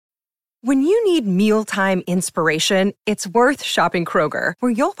When you need mealtime inspiration, it's worth shopping Kroger,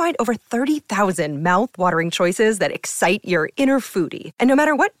 where you'll find over 30,000 mouth-watering choices that excite your inner foodie. And no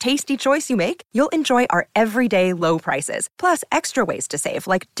matter what tasty choice you make, you'll enjoy our everyday low prices, plus extra ways to save,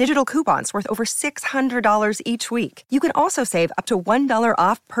 like digital coupons worth over $600 each week. You can also save up to $1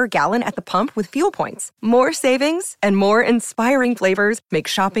 off per gallon at the pump with fuel points. More savings and more inspiring flavors make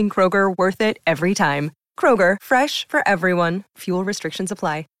shopping Kroger worth it every time. Kroger, fresh for everyone. Fuel restrictions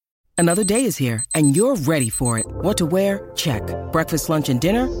apply. Another day is here, and you're ready for it. What to wear? Check. Breakfast, lunch, and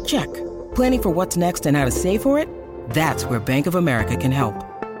dinner? Check. Planning for what's next and how to save for it? That's where Bank of America can help.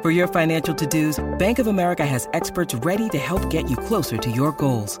 For your financial to-dos, Bank of America has experts ready to help get you closer to your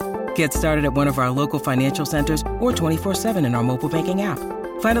goals. Get started at one of our local financial centers or 24/7 in our mobile banking app.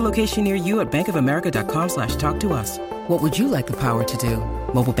 Find a location near you at bankofamerica.com/talktous. What would you like the power to do?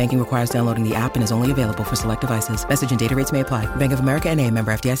 Mobile banking requires downloading the app and is only available for select devices. Message and data rates may apply. Bank of America N.A.,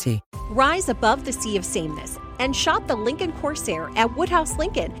 member FDIC. Rise above the sea of sameness and shop the Lincoln Corsair at Woodhouse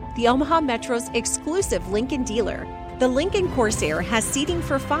Lincoln, the Omaha Metro's exclusive Lincoln dealer. The Lincoln Corsair has seating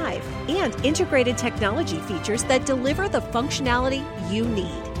for 5 and integrated technology features that deliver the functionality you need.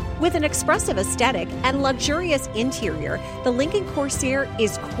 With an expressive aesthetic and luxurious interior, the Lincoln Corsair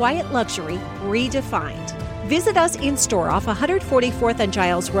is quiet luxury redefined. Visit us in-store off 144th and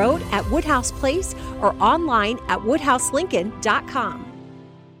Giles Road at Woodhouse Place or online at woodhouselincoln.com.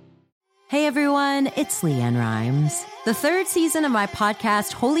 Hey everyone, it's Leanne Rimes. The third season of my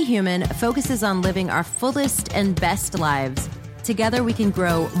podcast, Holy Human, focuses on living our fullest and best lives. Together we can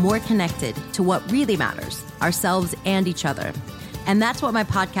grow more connected to what really matters, ourselves and each other. And that's what my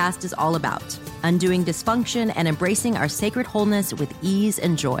podcast is all about, undoing dysfunction and embracing our sacred wholeness with ease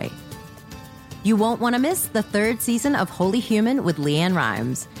and joy. You won't want to miss the third season of Holy Human with Leanne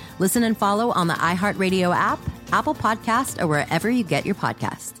Rimes. Listen and follow on the iHeartRadio app, Apple Podcast, or wherever you get your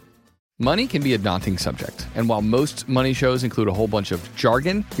podcast. Money can be a daunting subject, and while most money shows include a whole bunch of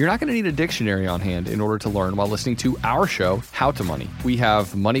jargon, you're not going to need a dictionary on hand in order to learn while listening to our show, How to Money. We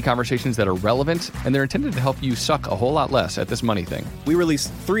have money conversations that are relevant, and they're intended to help you suck a whole lot less at this money thing. We release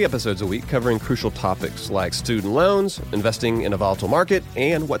 3 episodes a week covering crucial topics like student loans, investing in a volatile market,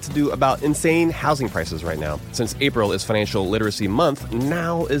 and what to do about insane housing prices right now. Since April is Financial Literacy Month,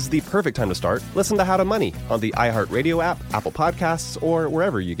 now is the perfect time to start. Listen to How to Money on the iHeartRadio app, Apple Podcasts, or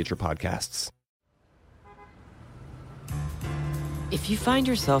wherever you get your podcasts. If you find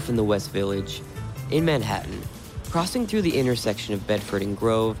yourself in the West Village, in Manhattan, crossing through the intersection of Bedford and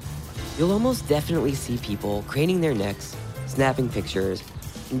Grove, you'll almost definitely see people craning their necks, snapping pictures,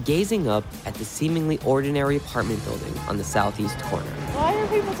 and gazing up at the seemingly ordinary apartment building on the southeast corner. Why are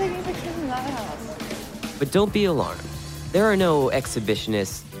people taking pictures in that house? But don't be alarmed. There are no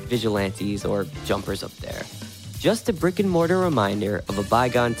exhibitionists, vigilantes, or jumpers up there. Just a brick-and-mortar reminder of a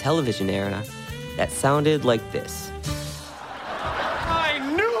bygone television era that sounded like this. I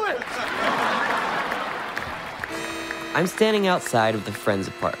knew it! I'm standing outside of the friend's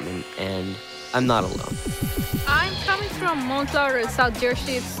apartment, and I'm not alone. I'm coming from Montclair, South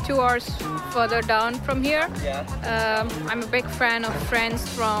Jersey. It's 2 hours further down from here. I'm a big fan of Friends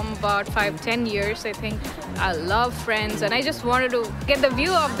from about 5-10 years, I think. I love Friends, and I just wanted to get the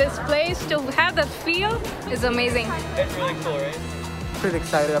view of this place. To have that feel is amazing. It's really cool, right? Pretty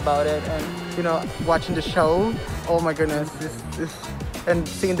excited about it, and watching the show, oh my goodness, and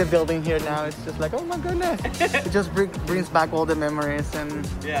seeing the building here now, it's just like, oh my goodness. It just brings back all the memories, and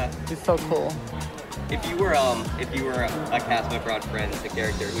it's so cool. If you were a cast member on Friends, the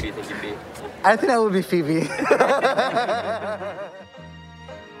character, who do you think you'd be? I think I would be Phoebe.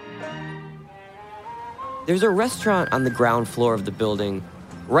 There's a restaurant on the ground floor of the building,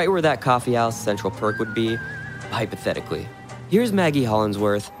 right where that coffee house Central Perk would be, hypothetically. Here's Maggie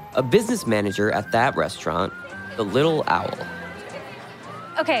Hollinsworth, a business manager at that restaurant, the Little Owl.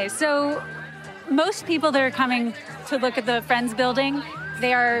 Okay, so most people that are coming to look at the Friends building,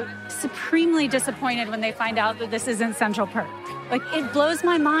 they are supremely disappointed when they find out that this isn't Central Perk. Like, it blows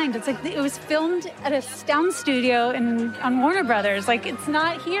my mind. It's like it was filmed at a sound studio on Warner Brothers. Like, it's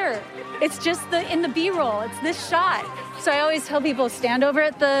not here. It's just in the B-roll. It's this shot. So I always tell people, stand over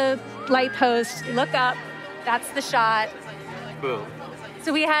at the light post, look up. That's the shot. Boom.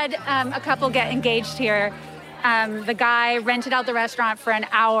 So we had a couple get engaged here. The guy rented out the restaurant for an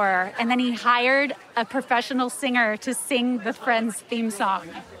hour, and then he hired a professional singer to sing the Friends theme song.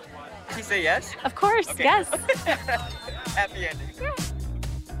 Did he say yes? Of course, okay. Yes. Happy ending. Yeah.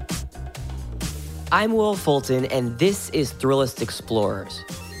 I'm Will Fulton, and this is Thrillist Explorers.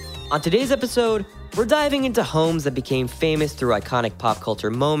 On today's episode, we're diving into homes that became famous through iconic pop culture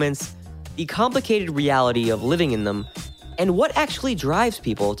moments, the complicated reality of living in them, and what actually drives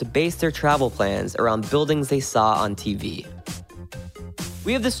people to base their travel plans around buildings they saw on TV.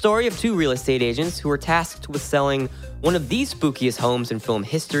 We have the story of two real estate agents who were tasked with selling one of the spookiest homes in film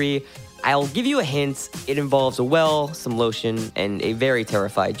history. I'll give you a hint. It involves a well, some lotion, and a very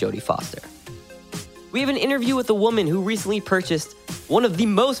terrified Jodie Foster. We have an interview with a woman who recently purchased one of the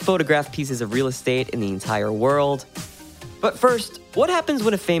most photographed pieces of real estate in the entire world. But first, what happens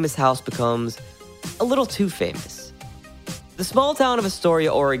when a famous house becomes a little too famous? The small town of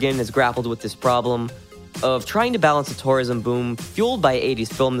Astoria, Oregon has grappled with this problem of trying to balance a tourism boom fueled by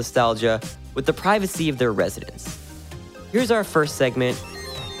 80s film nostalgia with the privacy of their residents. Here's our first segment,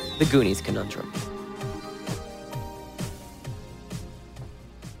 The Goonies Conundrum.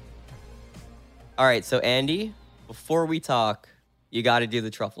 All right, so Andy, before we talk, you got to do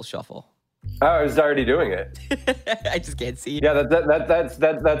the truffle shuffle. Oh, I was already doing it. I just can't see. Yeah,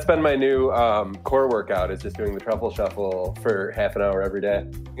 that's been my new core workout, is just doing the truffle shuffle for half an hour every day.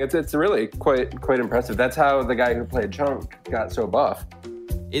 It's really quite impressive. That's how the guy who played Chunk got so buff.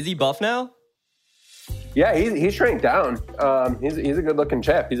 Is he buff now? Yeah, he shrank down. He's a good-looking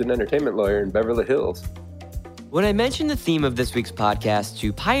chap. He's an entertainment lawyer in Beverly Hills. When I mentioned the theme of this week's podcast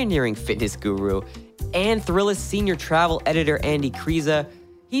to pioneering fitness guru and Thrillist senior travel editor Andy Kriza,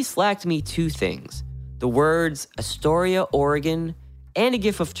 he slacked me two things: the words Astoria, Oregon, and a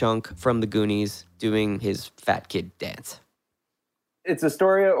gif of Chunk from the Goonies doing his fat kid dance. It's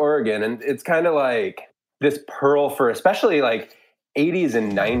Astoria, Oregon, and it's kind of like this pearl for especially like 80s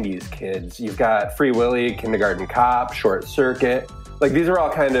and 90s kids. You've got Free Willy, Kindergarten Cop, Short Circuit. Like, these are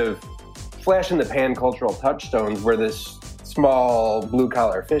all kind of flash in the pan cultural touchstones where this small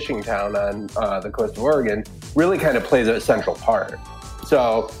blue-collar fishing town on the coast of Oregon really kind of plays a central part.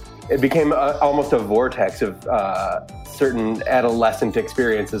 So it became almost a vortex of certain adolescent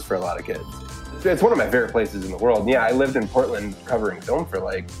experiences for a lot of kids. It's one of my favorite places in the world. And yeah, I lived in Portland covering film for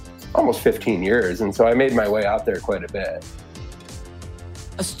like almost 15 years, and so I made my way out there quite a bit.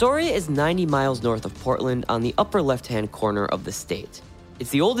 Astoria is 90 miles north of Portland on the upper left-hand corner of the state. It's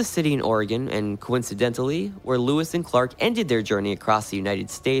the oldest city in Oregon, and coincidentally, where Lewis and Clark ended their journey across the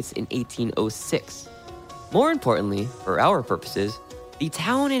United States in 1806. More importantly, for our purposes, the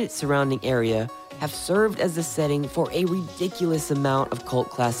town and its surrounding area have served as the setting for a ridiculous amount of cult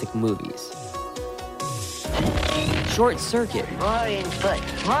classic movies. Short Circuit. Ryan Foot.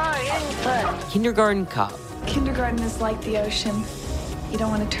 Kindergarten Cop. Kindergarten is like the ocean. You don't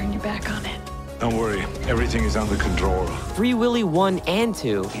want to turn your back on it. Don't worry, everything is under control. Free Willy 1 and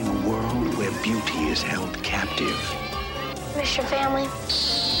 2. In a world where beauty is held captive. Miss your family.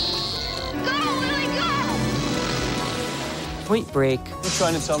 Go, Willy, go! Point Break. You're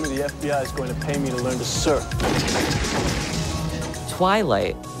trying to tell me the FBI is going to pay me to learn to surf.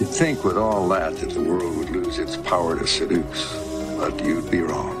 Twilight. You'd think with all that the world would lose its power to seduce, but you'd be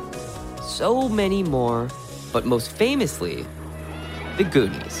wrong. So many more, but most famously, The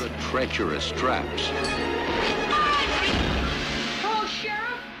Goonies. The treacherous traps. Hello,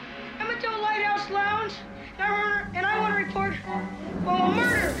 Sheriff. I'm at the Lighthouse Lounge, and I want to report a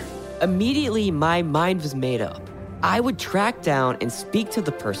murder. Immediately, my mind was made up. I would track down and speak to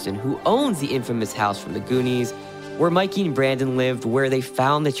the person who owns the infamous house from The Goonies, where Mikey and Brandon lived, where they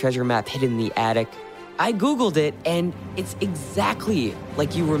found the treasure map hidden in the attic. I Googled it, and it's exactly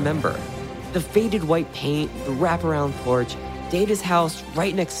like you remember. The faded white paint, the wraparound porch, Data's house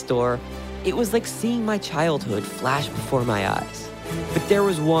right next door. It was like seeing my childhood flash before my eyes. But there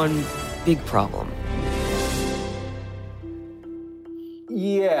was one big problem.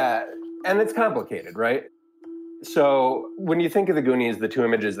 Yeah, and it's complicated, right? So when you think of the Goonies, the two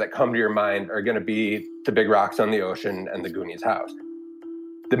images that come to your mind are going to be the big rocks on the ocean and the Goonies house.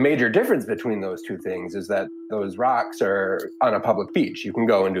 The major difference between those two things is that those rocks are on a public beach. You can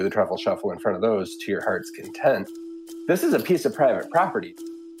go and do the truffle shuffle in front of those to your heart's content. This is a piece of private property.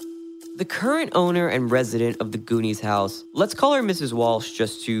 The current owner and resident of the Goonies house, let's call her Mrs. Walsh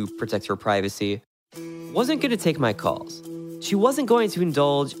just to protect her privacy, wasn't going to take my calls. She wasn't going to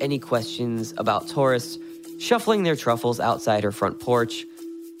indulge any questions about tourists shuffling their truffles outside her front porch.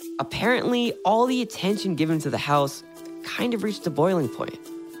 Apparently, all the attention given to the house kind of reached a boiling point.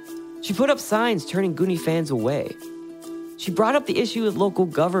 She put up signs turning Goonie fans away. She brought up the issue with local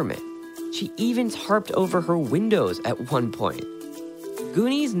government. She even tarped over her windows at one point.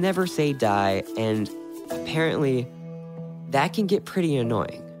 Goonies never say die, and apparently, that can get pretty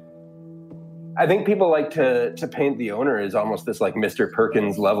annoying. I think people like to paint the owner as almost this like Mr.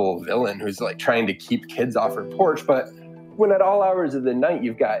 Perkins level villain who's like trying to keep kids off her porch, but when at all hours of the night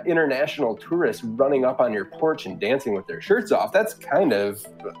you've got international tourists running up on your porch and dancing with their shirts off, that's kind of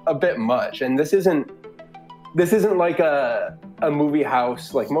a bit much. And this isn't This isn't like a movie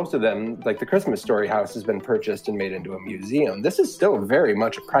house like most of them, like the Christmas Story house has been purchased and made into a museum. This is still very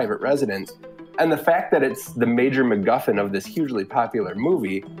much a private residence. And the fact that it's the major MacGuffin of this hugely popular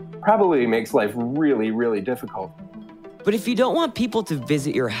movie probably makes life really, really difficult. But if you don't want people to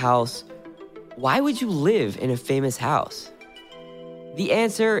visit your house, why would you live in a famous house? The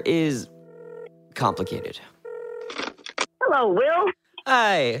answer is complicated. Hello, Will.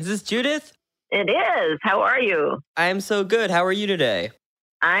 Hi, is this Judith? It is. How are you? I am so good. How are you today?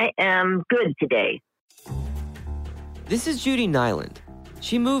 I am good today. This is Judy Nyland.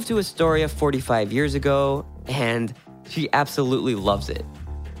 She moved to Astoria 45 years ago, and she absolutely loves it.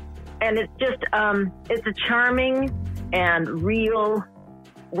 And it's just, it's a charming and real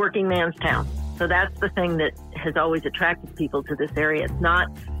working man's town. So that's the thing that has always attracted people to this area. It's not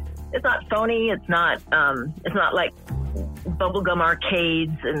phony. It's not like bubblegum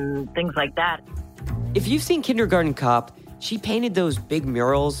arcades and things like that. If you've seen Kindergarten Cop, she painted those big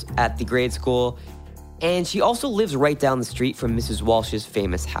murals at the grade school, and she also lives right down the street from Mrs. Walsh's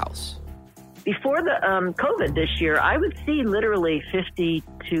famous house. Before the COVID this year, I would see literally 50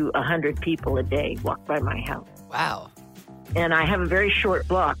 to 100 people a day walk by my house. Wow. And I have a very short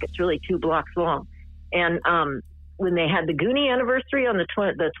block. It's really 2 blocks long. And when they had the Goonie anniversary on the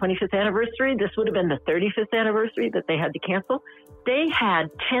 25th anniversary, this would have been the 35th anniversary that they had to cancel. They had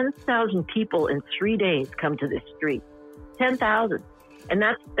 10,000 people in 3 days come to this street. 10,000. And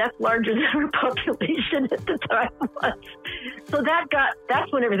that's larger than our population at the time was. So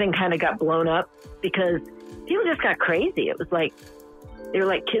that's when everything kind of got blown up, because people just got crazy. It was like, they were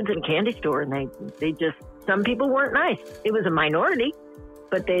like kids in a candy store, and they just, some people weren't nice. It was a minority,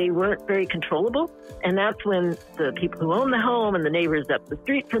 but they weren't very controllable. And that's when the people who own the home and the neighbors up the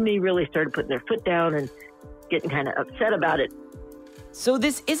street from me really started putting their foot down and getting kind of upset about it. So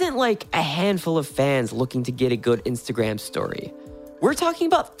this isn't like a handful of fans looking to get a good Instagram story. We're talking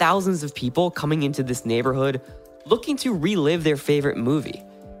about thousands of people coming into this neighborhood looking to relive their favorite movie.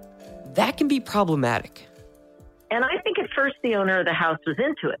 That can be problematic. And I think at first the owner of the house was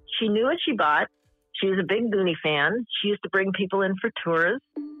into it. She knew what she bought. She was a big Goonie fan. She used to bring people in for tours.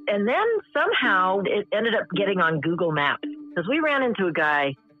 And then somehow it ended up getting on Google Maps. Because we ran into a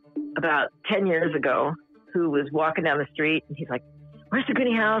guy about 10 years ago who was walking down the street, and he's like, "Where's the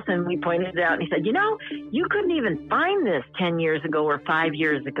Goonie house?" And we pointed it out, and he said, you couldn't even find this 10 years ago or 5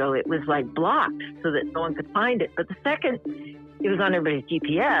 years ago. It was like blocked so that no one could find it. But the second it was on everybody's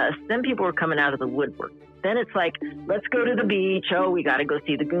GPS, then people were coming out of the woodwork. Then it's like, let's go to the beach. Oh, we got to go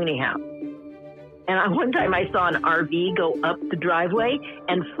see the Goonie house. And one time I saw an RV go up the driveway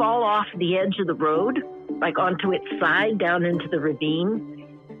and fall off the edge of the road, like onto its side down into the ravine.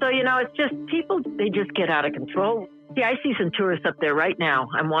 So, it's just people, they just get out of control. See, I see some tourists up there right now.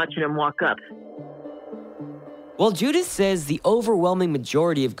 I'm watching them walk up. Well, Judith says the overwhelming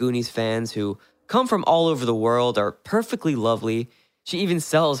majority of Goonies fans who come from all over the world are perfectly lovely. She even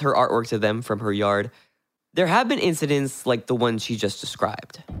sells her artwork to them from her yard. There have been incidents like the one she just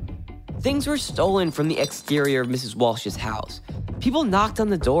described. Things were stolen from the exterior of Mrs. Walsh's house. People knocked on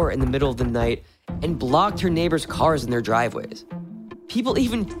the door in the middle of the night and blocked her neighbors' cars in their driveways. People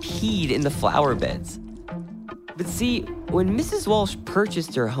even peed in the flower beds. But see, when Mrs. Walsh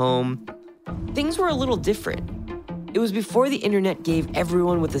purchased her home, things were a little different. It was before the internet gave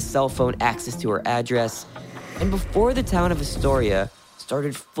everyone with a cell phone access to her address, and before the town of Astoria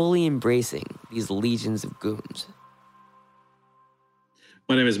started fully embracing these legions of goons.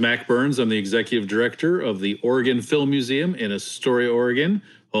 My name is Mac Burns. I'm the executive director of the Oregon Film Museum in Astoria, Oregon,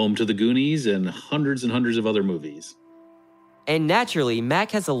 home to the Goonies and hundreds of other movies. And naturally,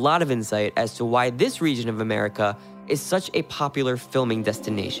 Mac has a lot of insight as to why this region of America is such a popular filming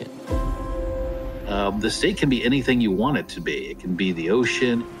destination. The state can be anything you want it to be. It can be the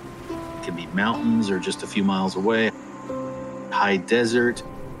ocean, it can be mountains or just a few miles away, high desert,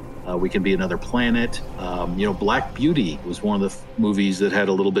 we can be another planet. Black Beauty was one of the movies that had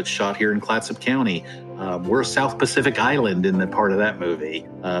a little bit shot here in Clatsop County. We're a South Pacific island in the part of that movie.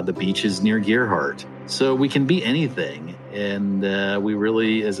 The beach is near Gerhardt. So we can be anything. And we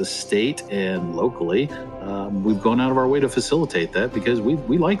really, as a state and locally, we've gone out of our way to facilitate that because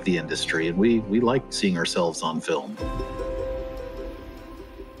we like the industry and we like seeing ourselves on film.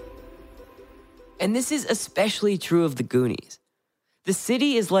 And this is especially true of the Goonies. The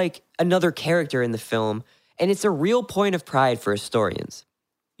city is like another character in the film, and it's a real point of pride for Astorians.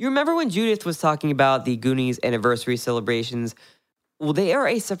 You remember when Judith was talking about the Goonies anniversary celebrations? Well, they are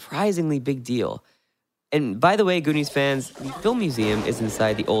a surprisingly big deal. And by the way, Goonies fans, the film museum is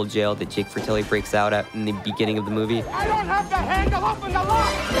inside the old jail that Jake Fratelli breaks out at in the beginning of the movie. I don't have to hang them up in the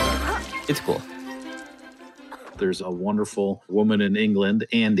lock! It's cool. There's a wonderful woman in England,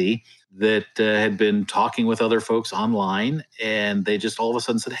 Andy, that had been talking with other folks online, and they just all of a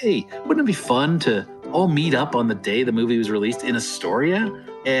sudden said, hey, wouldn't it be fun to all meet up on the day the movie was released in Astoria?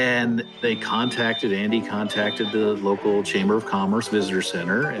 And they Andy contacted the local Chamber of Commerce Visitor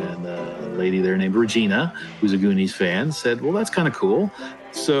Center, and a lady there named Regina, who's a Goonies fan, said, well, that's kind of cool.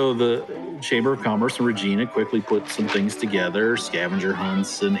 So the Chamber of Commerce and Regina quickly put some things together, scavenger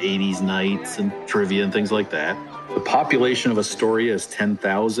hunts and 80s nights and trivia and things like that. The population of Astoria is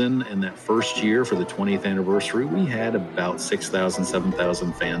 10,000, and that first year for the 20th anniversary, we had about 6,000,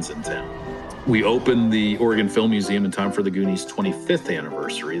 7,000 fans in town. We opened the Oregon Film Museum in time for the Goonies' 25th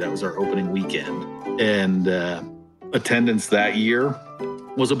anniversary. That was our opening weekend. And attendance that year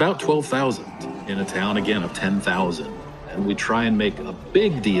was about 12,000 in a town, again, of 10,000. And we try and make a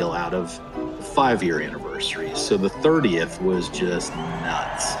big deal out of the 5-year anniversary. So the 30th was just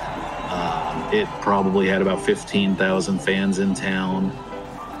nuts. It probably had about 15,000 fans in town.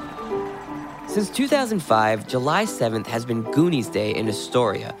 Since 2005, July 7th has been Goonies Day in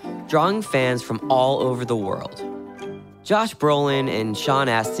Astoria, drawing fans from all over the world. Josh Brolin and Sean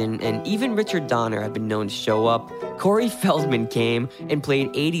Astin and even Richard Donner have been known to show up. Corey Feldman came and played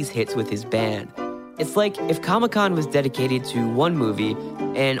 80s hits with his band. It's like if Comic-Con was dedicated to one movie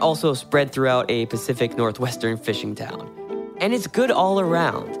and also spread throughout a Pacific Northwestern fishing town. And it's good all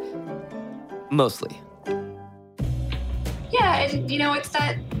around. Mostly. Yeah, and it's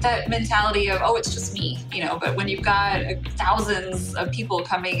that mentality of, oh, it's just me, but when you've got thousands of people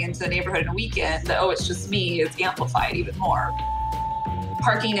coming into the neighborhood in a weekend, oh, it's just me, it's amplified even more.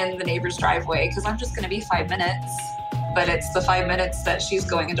 Parking in the neighbor's driveway, because I'm just going to be 5 minutes, but it's the 5 minutes that she's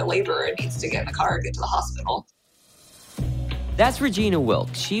going into labor and needs to get in the car and get to the hospital. That's Regina Wilk.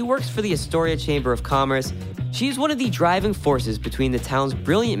 She works for the Astoria Chamber of Commerce. She's one of the driving forces between the town's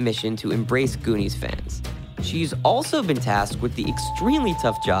brilliant mission to embrace Goonies fans. She's also been tasked with the extremely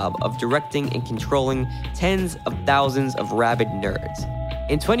tough job of directing and controlling tens of thousands of rabid nerds.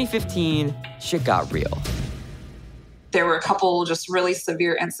 In 2015, shit got real. There were a couple just really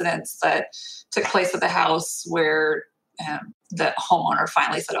severe incidents that took place at the house where the homeowner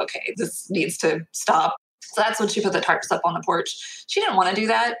finally said, okay, this needs to stop. So that's when she put the tarps up on the porch. She didn't want to do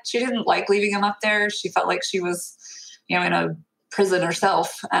that. She didn't like leaving them up there. She felt like she was, in a prison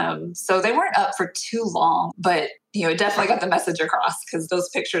herself. So they weren't up for too long, but, it definitely got the message across because those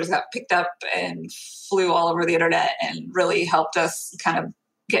pictures got picked up and flew all over the internet and really helped us kind of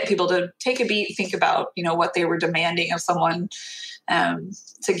get people to take a beat, think about, what they were demanding of someone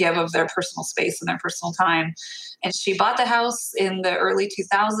to give of their personal space and their personal time. And she bought the house in the early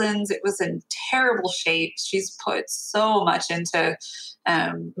 2000s. It was in terrible shape. She's put so much into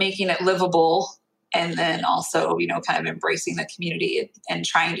making it livable and then also, kind of embracing the community and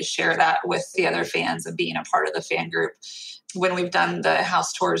trying to share that with the other fans and being a part of the fan group. When we've done the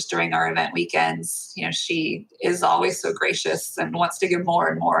house tours during our event weekends, she is always so gracious and wants to give more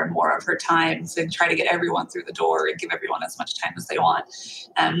and more and more of her time and try to get everyone through the door and give everyone as much time as they want,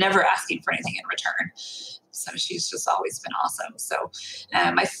 never asking for anything in return. So she's just always been awesome. So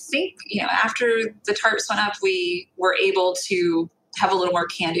I think, after the tarps went up, we were able to have a little more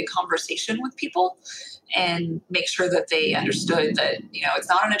candid conversation with people and make sure that they understood that, it's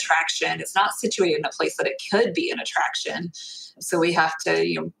not an attraction. It's not situated in a place that it could be an attraction. So we have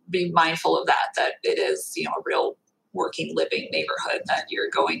to, be mindful of that it is, a real working, living neighborhood that you're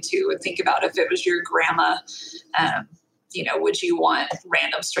going to. And think about if it was your grandma, would you want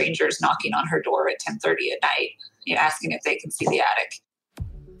random strangers knocking on her door at 10:30 at night, asking if they can see the attic?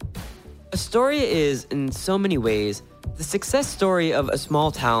 Astoria is, in so many ways, the success story of a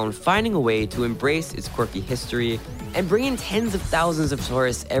small town finding a way to embrace its quirky history and bring in tens of thousands of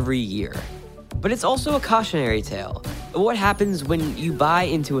tourists every year. But it's also a cautionary tale of what happens when you buy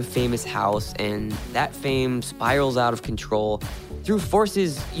into a famous house and that fame spirals out of control through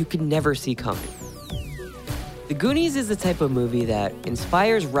forces you could never see coming. The Goonies is the type of movie that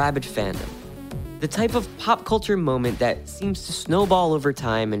inspires rabid fandom, the type of pop culture moment that seems to snowball over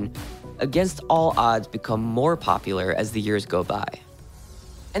time and against all odds become more popular as the years go by.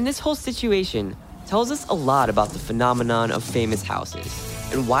 And this whole situation tells us a lot about the phenomenon of famous houses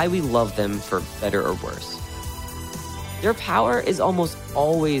and why we love them for better or worse. Their power is almost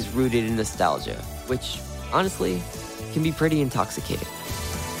always rooted in nostalgia, which, honestly, can be pretty intoxicating.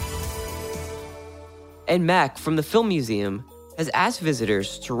 And Mac from the Film Museum has asked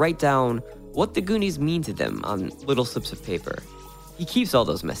visitors to write down what the Goonies mean to them on little slips of paper. He keeps all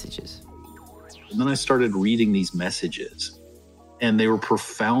those messages. And then I started reading these messages, and they were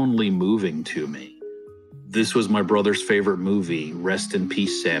profoundly moving to me. This was my brother's favorite movie, Rest in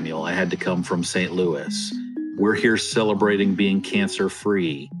Peace, Samuel. I had to come from St. Louis. We're here celebrating being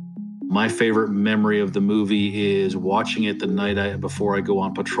cancer-free. My favorite memory of the movie is watching it the night before I go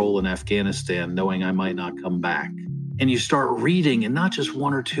on patrol in Afghanistan, knowing I might not come back. And you start reading, and not just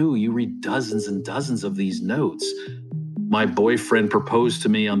one or two, you read dozens and dozens of these notes. My boyfriend proposed to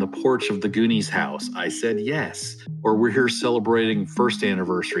me on the porch of the Goonies house. I said yes. Or we're here celebrating 1st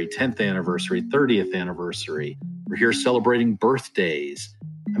anniversary, 10th anniversary, 30th anniversary. We're here celebrating birthdays.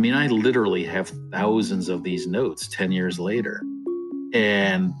 I mean, I literally have thousands of these notes 10 years later.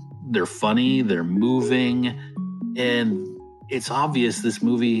 And they're funny, they're moving, and it's obvious this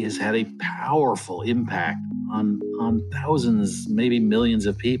movie has had a powerful impact on thousands, maybe millions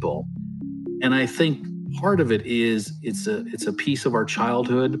of people. And I think part of it is it's a piece of our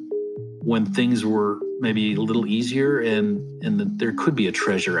childhood when things were maybe a little easier, and that there could be a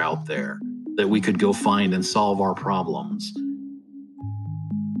treasure out there that we could go find and solve our problems.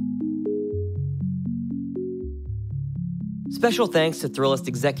 Special thanks to Thrillist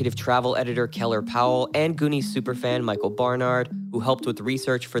executive travel editor Keller Powell and Goonies superfan Michael Barnard, who helped with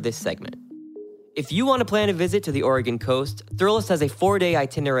research for this segment. If you want to plan a visit to the Oregon coast, Thrillist has a 4-day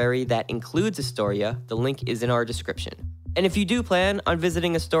itinerary that includes Astoria. The link is in our description. And if you do plan on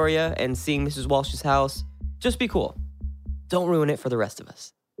visiting Astoria and seeing Mrs. Walsh's house, just be cool. Don't ruin it for the rest of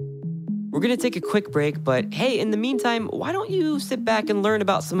us. We're going to take a quick break, but hey, in the meantime, why don't you sit back and learn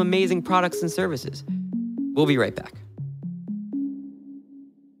about some amazing products and services? We'll be right back.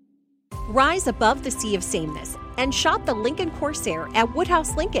 Rise above the sea of sameness and shop the Lincoln Corsair at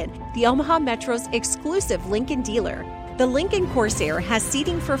Woodhouse Lincoln, the Omaha Metro's exclusive Lincoln dealer. The Lincoln Corsair has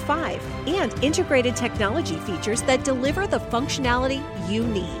seating for 5 and integrated technology features that deliver the functionality you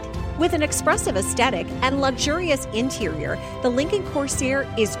need. With an expressive aesthetic and luxurious interior, the Lincoln Corsair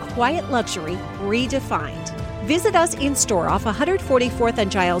is quiet luxury redefined. Visit us in-store off 144th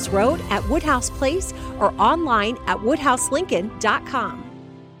and Giles Road at Woodhouse Place or online at woodhouselincoln.com.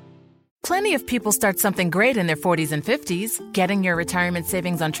 Plenty of people start something great in their 40s and 50s. Getting your retirement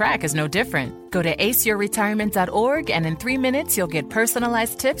savings on track is no different. Go to aceyourretirement.org, and in 3 minutes, you'll get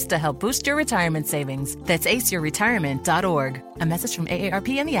personalized tips to help boost your retirement savings. That's aceyourretirement.org. A message from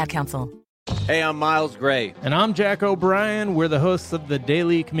AARP and the Ad Council. Hey, I'm Miles Gray. And I'm Jack O'Brien. We're the hosts of the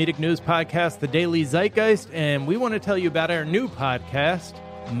daily comedic news podcast, The Daily Zeitgeist, and we want to tell you about our new podcast,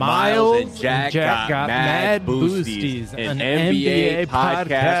 Miles and Jack got Mad Boosties, an NBA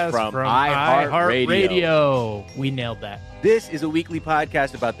podcast from iHeartRadio. We nailed that. This is a weekly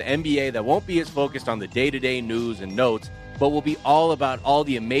podcast about the NBA that won't be as focused on the day-to-day news and notes, but will be all about all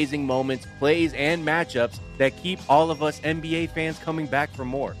the amazing moments, plays, and matchups that keep all of us NBA fans coming back for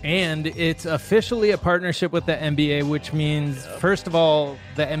more. And it's officially a partnership with the NBA, which means, first of all,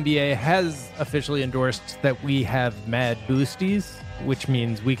 the NBA has officially endorsed that we have Mad Boosties, which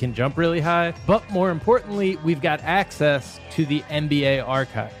means we can jump really high. But more importantly, we've got access to the NBA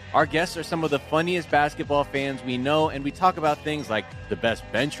archive. Our guests are some of the funniest basketball fans we know, and we talk about things like the best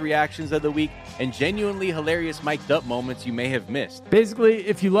bench reactions of the week and genuinely hilarious mic'd up moments you may have missed. Basically,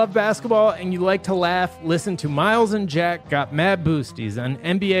 if you love basketball and you like to laugh, listen to Miles and Jack Got Mad Boosties, an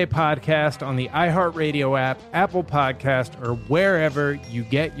NBA podcast on the iHeartRadio app, Apple Podcast, or wherever you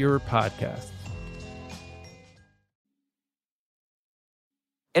get your podcasts.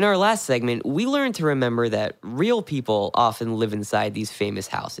 In our last segment, we learned to remember that real people often live inside these famous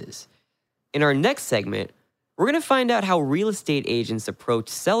houses. In our next segment, we're going to find out how real estate agents approach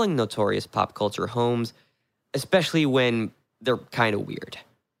selling notorious pop culture homes, especially when they're kind of weird.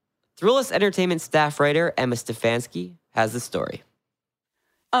 Thrillist Entertainment staff writer Emma Stefanski has the story.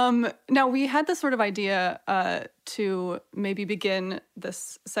 Now, we had this sort of idea to maybe begin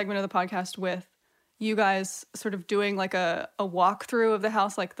this segment of the podcast with you guys sort of doing like a walkthrough of the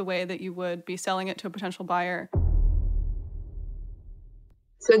house, like the way that you would be selling it to a potential buyer.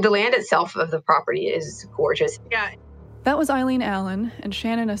 So the land itself of the property is gorgeous. Yeah. That was Eileen Allen and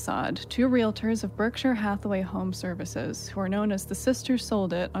Shannon Assad, 2 realtors of Berkshire Hathaway Home Services, who are known as the Sisters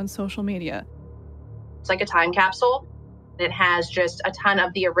Sold It on social media. It's like a time capsule. It has just a ton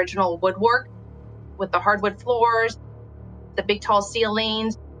of the original woodwork with the hardwood floors, the big tall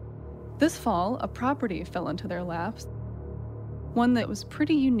ceilings. This fall, a property fell into their laps, one that was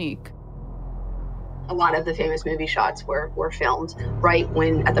pretty unique. A lot of the famous movie shots were filmed right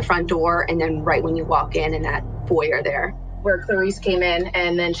when at the front door and then right when you walk in that foyer there, where Clarice came in,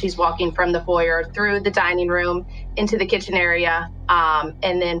 and then she's walking from the foyer through the dining room into the kitchen area.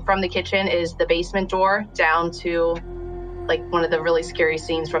 And then from the kitchen is the basement door down to like one of the really scary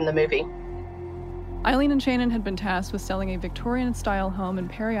scenes from the movie. Eileen and Shannon had been tasked with selling a Victorian-style home in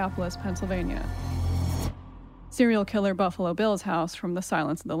Perryopolis, Pennsylvania. Serial killer Buffalo Bill's house from The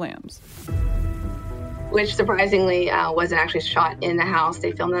Silence of the Lambs. which surprisingly wasn't actually shot in the house.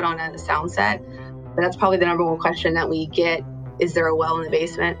 They filmed it on a sound set. But that's probably the number one question that we get. Is there a well in the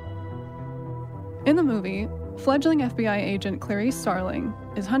basement? In the movie, fledgling FBI agent Clarice Starling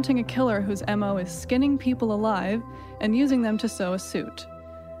is hunting a killer whose MO is skinning people alive and using them to sew a suit.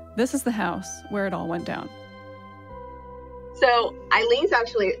 This is the house where it all went down. So Eileen's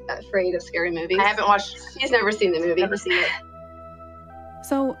actually afraid of scary movies. I haven't watched. She's never seen the movie. Never seen it.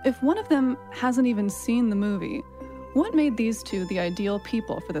 So if one of them hasn't even seen the movie, what made these two the ideal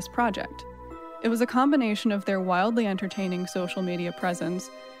people for this project? It was a combination of their wildly entertaining social media presence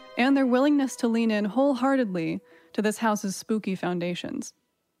and their willingness to lean in wholeheartedly to this house's spooky foundations.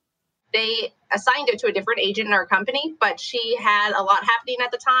 They assigned it to a different agent in our company, but she had a lot happening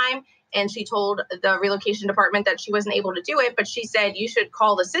at the time, and she told the relocation department that she wasn't able to do it, but she said, you should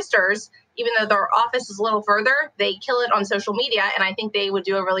call the sisters. Even though their office is a little further, they kill it on social media, and I think they would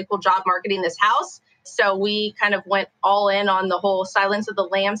do a really cool job marketing this house. So we kind of went all in on the whole Silence of the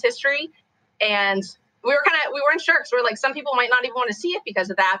Lambs history, and we weren't sure, because we're like, some people might not even want to see it because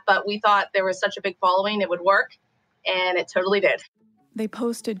of that, but we thought there was such a big following, it would work, and it totally did. They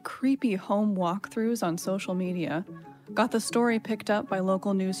posted creepy home walkthroughs on social media, got the story picked up by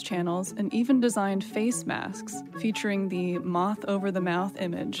local news channels, and even designed face masks featuring the moth over the mouth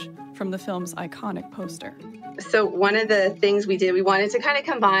image from the film's iconic poster. So one of the things we did, we wanted to kind of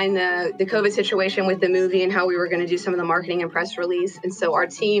combine the COVID situation with the movie and how we were going to do some of the marketing and press release. And so our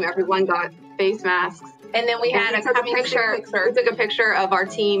team, everyone got face masks. And then we had a picture. We took a picture of our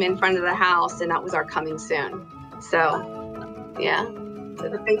team in front of the house, and that was our coming soon. So, yeah. So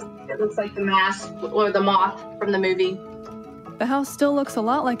the face, it looks like the mask or the moth from the movie. The house still looks a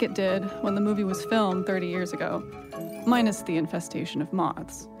lot like it did when the movie was filmed 30 years ago, minus the infestation of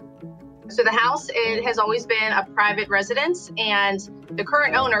moths. So the house, it has always been a private residence, and the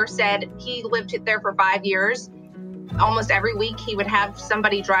current owner said he lived there for 5 years. Almost every week he would have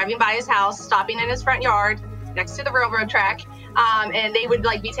somebody driving by his house, stopping in his front yard next to the railroad track, and they would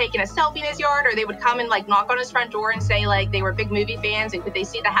like be taking a selfie in his yard, or they would come and like knock on his front door and say like they were big movie fans and could they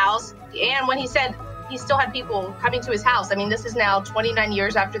see the house. And when he said he still had people coming to his house, I mean, this is now 29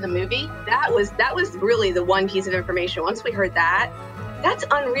 years after the movie. That was really the one piece of information. Once we heard that, that's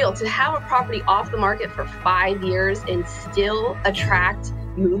unreal. To have a property off the market for 5 years and still attract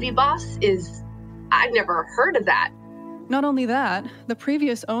movie buffs I've never heard of that. Not only that, the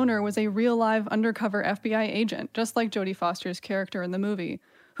previous owner was a real-live undercover FBI agent, just like Jodie Foster's character in the movie,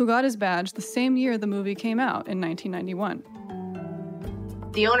 who got his badge the same year the movie came out in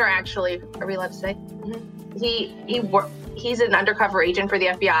 1991. The owner actually, are we allowed to say? Mm-hmm. He's an undercover agent for the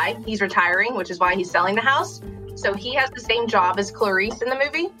FBI. He's retiring, which is why he's selling the house. So he has the same job as Clarice in the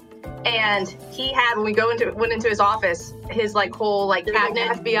movie. And he had, when we went into his office, his like whole like cabinet,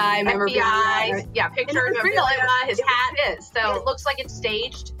 FBI memorabilia, pictures of his hat is. So it looks like it's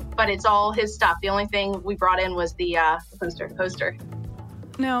staged, but it's all his stuff. The only thing we brought in was the poster.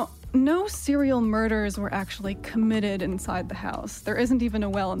 Now, no serial murders were actually committed inside the house. There isn't even a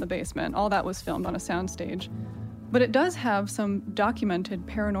well in the basement. All that was filmed on a soundstage. But it does have some documented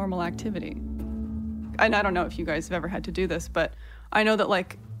paranormal activity. And I don't know if you guys have ever had to do this, but I know that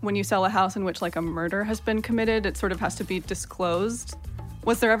like when you sell a house in which like a murder has been committed, it sort of has to be disclosed.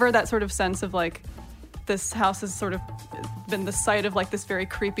 Was there ever that sort of sense of like, this house has sort of been the site of like this very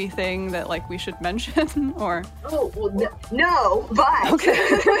creepy thing that like we should mention, or? Oh, well, no, but okay.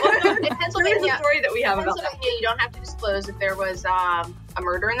 In Pennsylvania, there's a story that we have about that. You don't have to disclose if there was a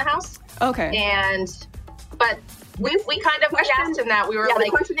murder in the house. Okay. But we kind of asked him that. We were like,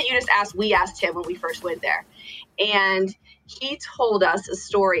 the question that you just asked, we asked him when we first went there. And he told us a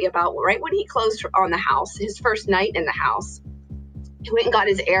story about right when he closed on the house, his first night in the house. He went and got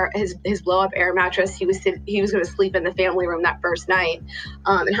his blow up air mattress. He was going to sleep in the family room that first night.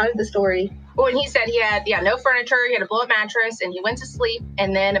 And how did the story? Well, and he said he had no furniture. He had a blow up mattress, and he went to sleep.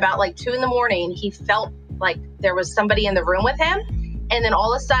 And then about like 2 a.m, he felt like there was somebody in the room with him. And then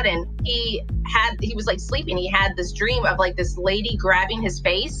all of a sudden, he was like sleeping. He had this dream of like this lady grabbing his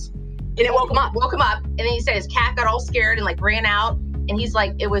face. And it woke him up. And then he said his cat got all scared and like ran out. And he's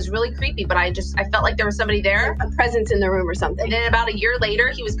like, it was really creepy, but I felt like there was somebody there. A presence in the room or something. And then about a year later,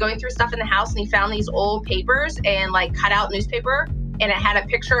 he was going through stuff in the house and he found these old papers and like cut out newspaper. And it had a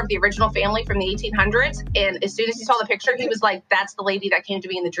picture of the original family from the 1800s. And as soon as he saw the picture, he was like, that's the lady that came to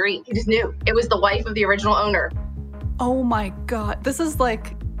me in the dream. He just knew. It was the wife of the original owner. Oh my God. This is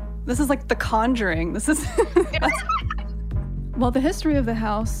like The Conjuring. While the history of the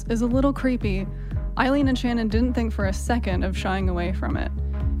house is a little creepy, Eileen and Shannon didn't think for a second of shying away from it.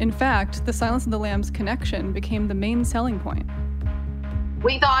 In fact, the Silence of the Lambs connection became the main selling point.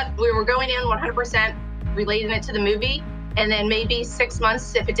 We thought we were going in 100% relating it to the movie. And then maybe 6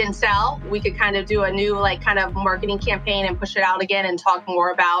 months, if it didn't sell, we could kind of do a new like kind of marketing campaign and push it out again and talk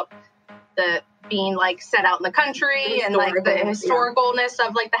more about the being like set out in the country and like the historicalness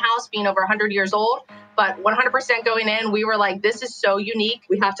of like the house being over 100 years old. But 100% going in, we were like, this is so unique.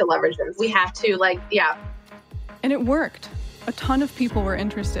 We have to leverage this. We have to And it worked. A ton of people were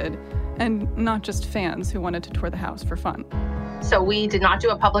interested, and not just fans who wanted to tour the house for fun. So we did not do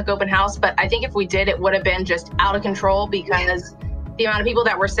a public open house, but I think if we did, it would have been just out of control because the amount of people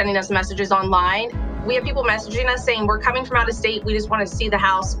that were sending us messages online. We have people messaging us saying, we're coming from out of state. We just want to see the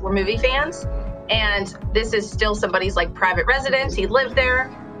house. We're movie fans. And this is still somebody's like private residence. He lived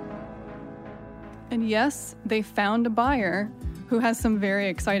there. And yes, they found a buyer who has some very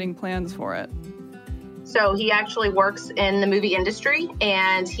exciting plans for it. So he actually works in the movie industry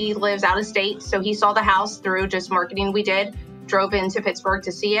and he lives out of state. So he saw the house through just marketing we did, drove into Pittsburgh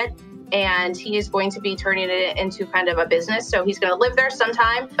to see it. And he is going to be turning it into kind of a business. So he's going to live there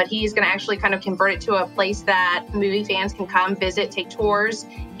sometime, but he's going to actually kind of convert it to a place that movie fans can come visit, take tours.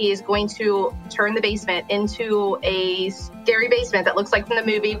 He is going to turn the basement into a scary basement that looks like from the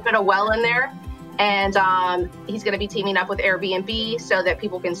movie, put a well in there. And he's going to be teaming up with Airbnb so that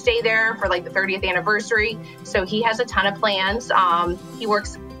people can stay there for like the 30th anniversary. So he has a ton of plans. He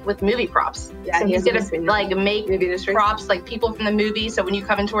works with movie props. Yeah, so he's going to like make props like people from the movie. So when you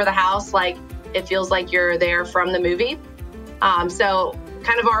come and tour the house, like it feels like you're there from the movie. So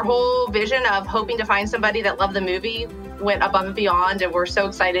kind of our whole vision of hoping to find somebody that loved the movie went above and beyond. And we're so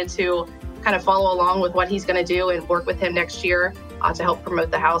excited to kind of follow along with what he's going to do and work with him next year to help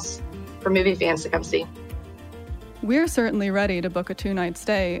promote the house for movie fans to come see. We're certainly ready to book a 2-night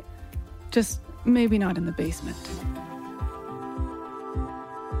stay, just maybe not in the basement.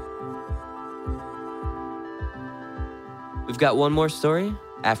 We've got one more story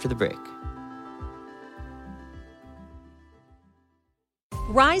after the break.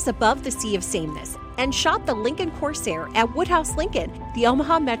 Rise above the sea of sameness and shop the Lincoln Corsair at Woodhouse Lincoln, the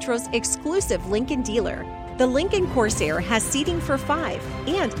Omaha Metro's exclusive Lincoln dealer. The Lincoln Corsair has seating for 5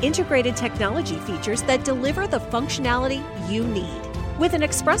 and integrated technology features that deliver the functionality you need. With an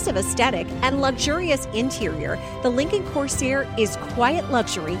expressive aesthetic and luxurious interior, the Lincoln Corsair is quiet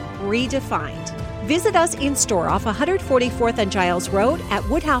luxury redefined. Visit us in-store off 144th and Giles Road at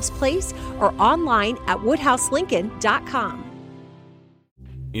Woodhouse Place or online at woodhouselincoln.com.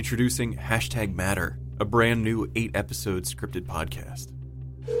 Introducing #Matter, a brand new 8-episode scripted podcast.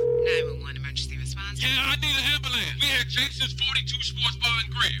 911 emergency response. Yeah, I need an ambulance. We had Jason's 42 Sports Bar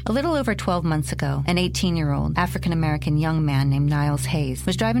and Grill. A little over 12 months ago, an 18-year-old African-American young man named Niles Hayes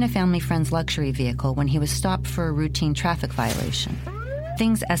was driving a family friend's luxury vehicle when he was stopped for a routine traffic violation.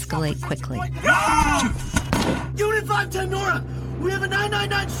 Things escalate quickly. Unit 510 Nora! We have a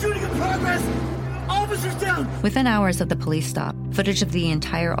 999 shooting in progress! Officers down! Within hours of the police stop, footage of the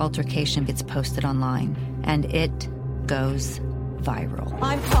entire altercation gets posted online, and it goes viral.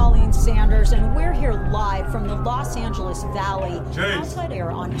 I'm Colleen Sanders, and we're here live from the Los Angeles Valley. Outside air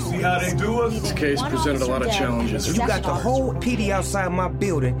on see how they do us? This case presented a lot of challenges. You got the whole PD outside my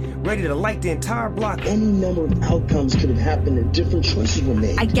building, ready to light the entire block. Any number of outcomes could have happened and different choices were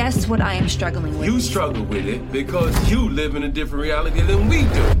made. I guess what I am struggling with. You struggle with it because you live in a different reality than we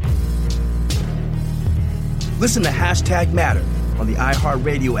do. Listen to #Matter on the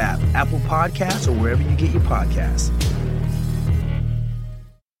iHeartRadio app, Apple Podcasts, or wherever you get your podcasts.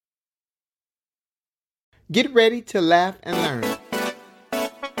 Get ready to laugh and learn.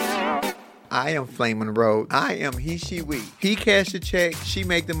 I am Flame Monroe. I am he, she, we. He cash the check, she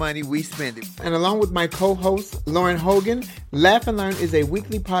make the money, we spend it. And along with my co-host, Lauren Hogan, Laugh and Learn is a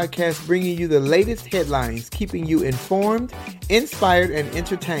weekly podcast bringing you the latest headlines, keeping you informed, inspired, and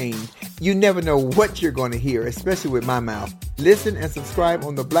entertained. You never know what you're going to hear, especially with my mouth. Listen and subscribe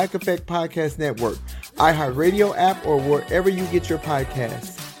on the Black Effect Podcast Network, iHeartRadio app, or wherever you get your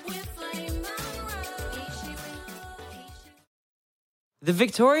podcasts. The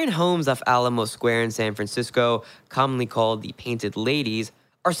Victorian homes off Alamo Square in San Francisco, commonly called the Painted Ladies,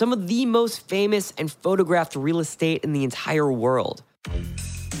 are some of the most famous and photographed real estate in the entire world.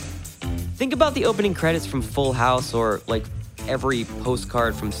 Think about the opening credits from Full House or, like, every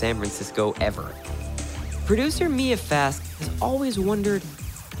postcard from San Francisco ever. Producer Mia Fask has always wondered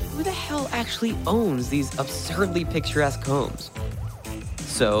who the hell actually owns these absurdly picturesque homes.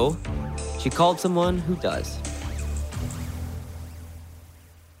 So, she called someone who does.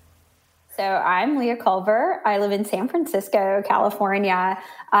 So I'm Leah Culver. I live in San Francisco, California.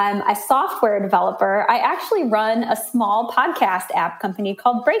 I'm a software developer. I actually run a small podcast app company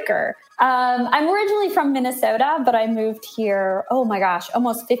called Breaker. I'm originally from Minnesota, but I moved here, oh my gosh,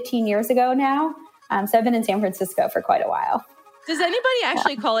 almost 15 years ago now. So I've been in San Francisco for quite a while. Does anybody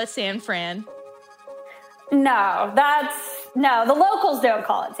actually call it San Fran? No, the locals don't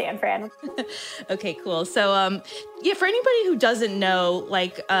call it San Fran. Okay, cool. So, for anybody who doesn't know,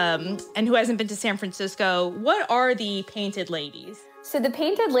 and who hasn't been to San Francisco, what are the Painted Ladies? So the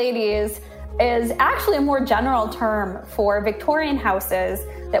Painted Ladies is actually a more general term for Victorian houses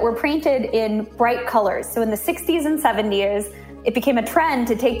that were painted in bright colors. So in the 60s and 70s, it became a trend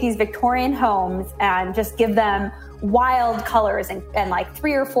to take these Victorian homes and just give them wild colors and like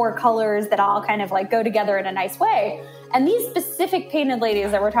 3 or 4 colors that all kind of like go together in a nice way. And these specific Painted Ladies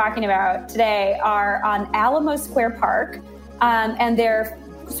that we're talking about today are on Alamo Square Park. And they're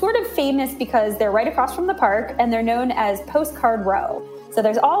sort of famous because they're right across from the park and they're known as Postcard Row. So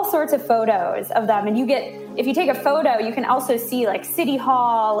there's all sorts of photos of them. And if you take a photo, you can also see like City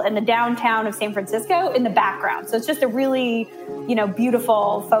Hall and the downtown of San Francisco in the background. So it's just a really,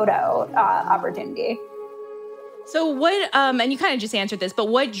 beautiful photo opportunity. So what, and you kind of just answered this, but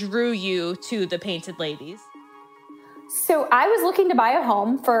what drew you to the Painted Ladies? So I was looking to buy a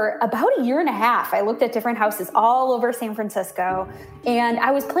home for about a year and a half. I looked at different houses all over San Francisco, and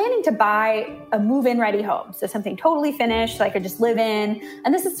I was planning to buy a move-in ready home. So something totally finished so I could just live in.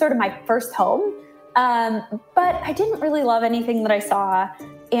 And this is sort of my first home. But I didn't really love anything that I saw.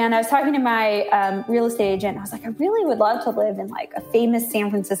 And I was talking to my real estate agent. I was like, I really would love to live in like a famous San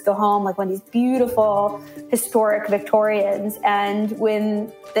Francisco home, like one of these beautiful historic Victorians. And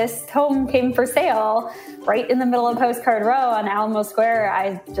when this home came for sale, right in the middle of Postcard Row on Alamo Square,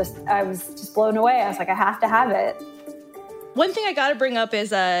 I was just blown away. I was like, I have to have it. One thing I got to bring up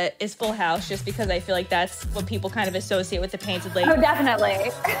is Full House, just because I feel like that's what people kind of associate with the Painted Lady. Oh,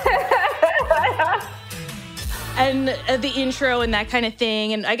 definitely. And the intro and that kind of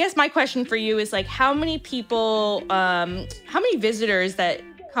thing. And I guess my question for you is like, how many visitors that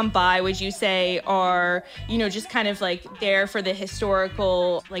come by would you say are, just kind of like there for the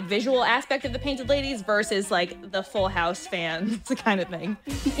historical, like visual aspect of the Painted Ladies versus like the Full House fans kind of thing?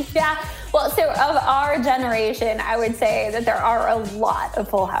 Yeah. Well, so of our generation, I would say that there are a lot of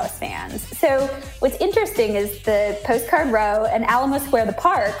Full House fans. So what's interesting is the Postcard Row and Alamo Square, the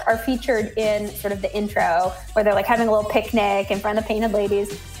park, are featured in sort of the intro where they're like having a little picnic in front of the Painted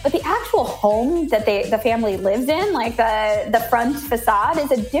Ladies. But the actual home that the family lives in, like the front facade,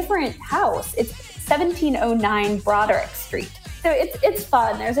 is a different house. It's 1709 Broderick Street. So it's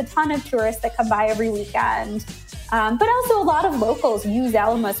fun. There's a ton of tourists that come by every weekend. But also a lot of locals use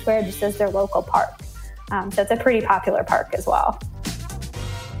Alamo Square just as their local park. So it's a pretty popular park as well.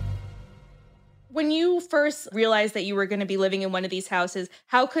 When you first realized that you were going to be living in one of these houses,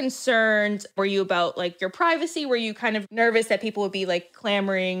 how concerned were you about like your privacy? Were you kind of nervous that people would be like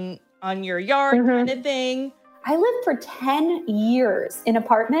clamoring on your yard kind of thing? I lived for 10 years in an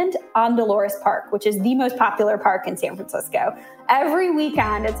apartment on Dolores Park, which is the most popular park in San Francisco. Every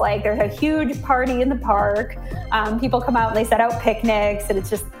weekend, it's like there's a huge party in the park. People come out and they set out picnics, and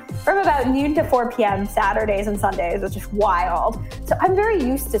it's just from about noon to 4 p.m. Saturdays and Sundays. It's just wild. So I'm very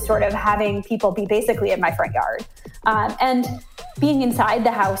used to sort of having people be basically in my front yard. And being inside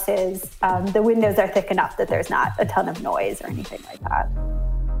the houses, the windows are thick enough that there's not a ton of noise or anything like that.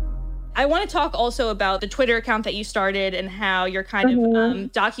 I want to talk also about the Twitter account that you started and how you're kind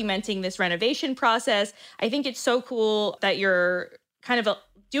of documenting this renovation process. I think it's so cool that you're kind of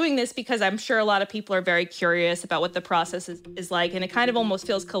doing this because I'm sure a lot of people are very curious about what the process is like. And it kind of almost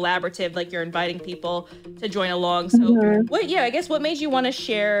feels collaborative, like you're inviting people to join along. So what made you want to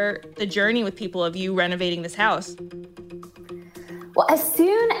share the journey with people of you renovating this house? Well, as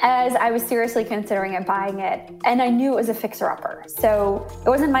soon as I was seriously considering buying it, and I knew it was a fixer-upper, so it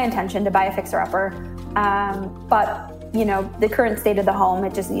wasn't my intention to buy a fixer-upper, but, the current state of the home,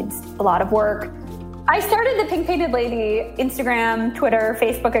 it just needs a lot of work. I started the Pink Painted Lady Instagram, Twitter,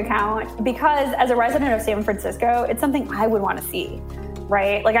 Facebook account because as a resident of San Francisco, it's something I would want to see,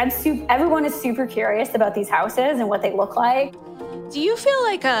 right? Like everyone is super curious about these houses and what they look like. Do you feel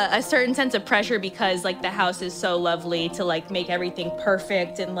like a certain sense of pressure because like the house is so lovely to like make everything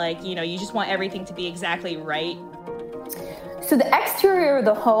perfect and like, you just want everything to be exactly right? So the exterior of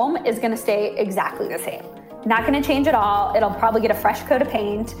the home is going to stay exactly the same. Not going to change at all. It'll probably get a fresh coat of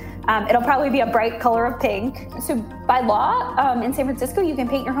paint. It'll probably be a bright color of pink. So by law, in San Francisco, you can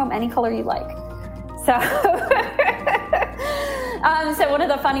paint your home any color you like. So, so one of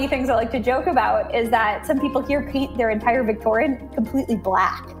the funny things I like to joke about is that some people here paint their entire Victorian completely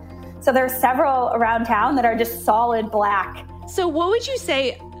black. So there are several around town that are just solid black. So what would you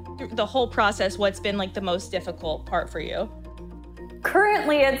say through the whole process, what's been like the most difficult part for you?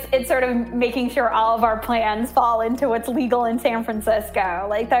 Currently, it's sort of making sure all of our plans fall into what's legal in San Francisco.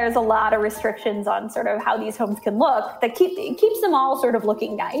 Like, there's a lot of restrictions on sort of how these homes can look that keeps them all sort of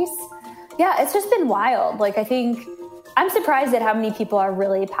looking nice. Yeah, it's just been wild. Like, I think I'm surprised at how many people are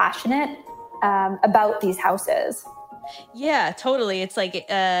really passionate about these houses. Yeah, totally. It's like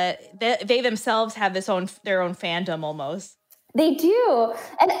they themselves have their own fandom almost. They do.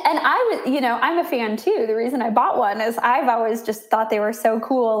 And I was, I'm a fan too. The reason I bought one is I've always just thought they were so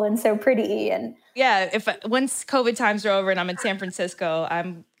cool and so pretty. And yeah, once COVID times are over and I'm in San Francisco,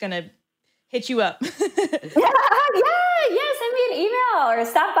 I'm going to hit you up. Yeah, send me an email or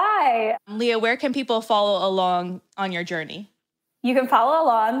stop by. Leah, where can people follow along on your journey? You can follow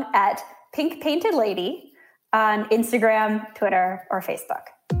along at Pink Painted Lady on Instagram, Twitter, or Facebook.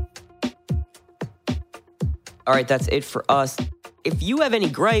 All right, that's it for us. If you have any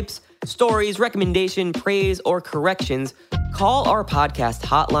gripes, stories, recommendation, praise, or corrections, call our podcast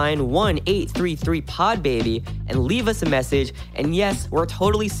hotline 1-833-POD-BABY and leave us a message. And yes, we're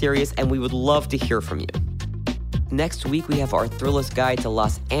totally serious and we would love to hear from you. Next week, we have our Thrillist Guide to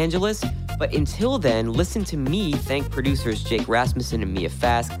Los Angeles. But until then, listen to me thank producers Jake Rasmussen and Mia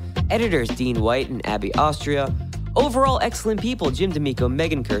Fask, editors Dean White and Abby Austria, overall excellent people Jim D'Amico,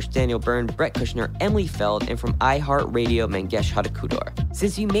 Megan Kirsch, Daniel Byrne, Brett Kushner, Emily Feld, and from iHeartRadio, Mangesh Hattikudur.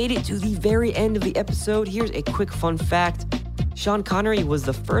 Since you made it to the very end of the episode, here's a quick fun fact. Sean Connery was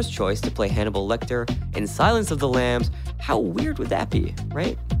the first choice to play Hannibal Lecter in Silence of the Lambs. How weird would that be,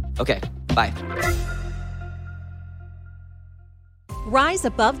 right? Okay, bye. Rise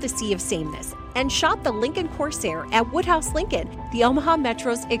above the sea of sameness and shop the Lincoln Corsair at Woodhouse Lincoln, the Omaha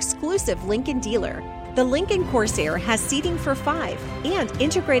Metro's exclusive Lincoln dealer. The Lincoln Corsair has seating for 5 and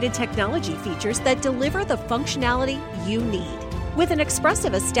integrated technology features that deliver the functionality you need. With an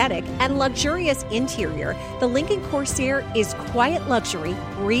expressive aesthetic and luxurious interior, the Lincoln Corsair is quiet luxury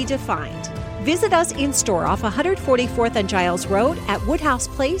redefined. Visit us in-store off 144th and Giles Road at Woodhouse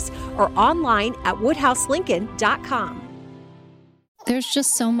Place or online at woodhouselincoln.com. There's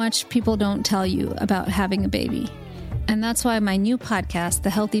just so much people don't tell you about having a baby. And that's why my new podcast,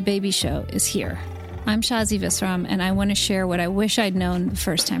 The Healthy Baby Show, is here. I'm Shazi Visram, and I want to share what I wish I'd known the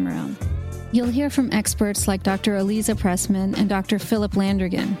first time around. You'll hear from experts like Dr. Eliza Pressman and Dr. Philip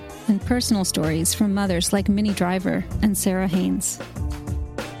Landrigan, and personal stories from mothers like Minnie Driver and Sarah Haynes.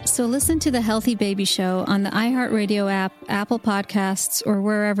 So listen to The Healthy Baby Show on the iHeartRadio app, Apple Podcasts, or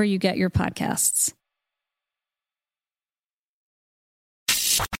wherever you get your podcasts.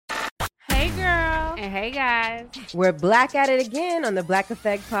 Hey, girl. And hey, guys. We're Black at It again on the Black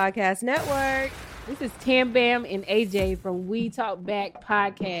Effect Podcast Network. This is Tam Bam and AJ from We Talk Back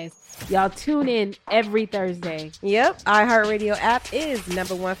Podcast. Y'all tune in every Thursday. Yep, iHeartRadio app is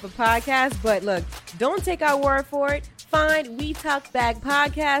 #1 for podcasts. But look, don't take our word for it. Find We Talk Back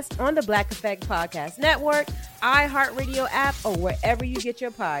Podcast on the Black Effect Podcast Network, iHeartRadio app, or wherever you get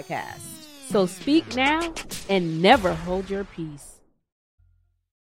your podcasts. So speak now and never hold your peace.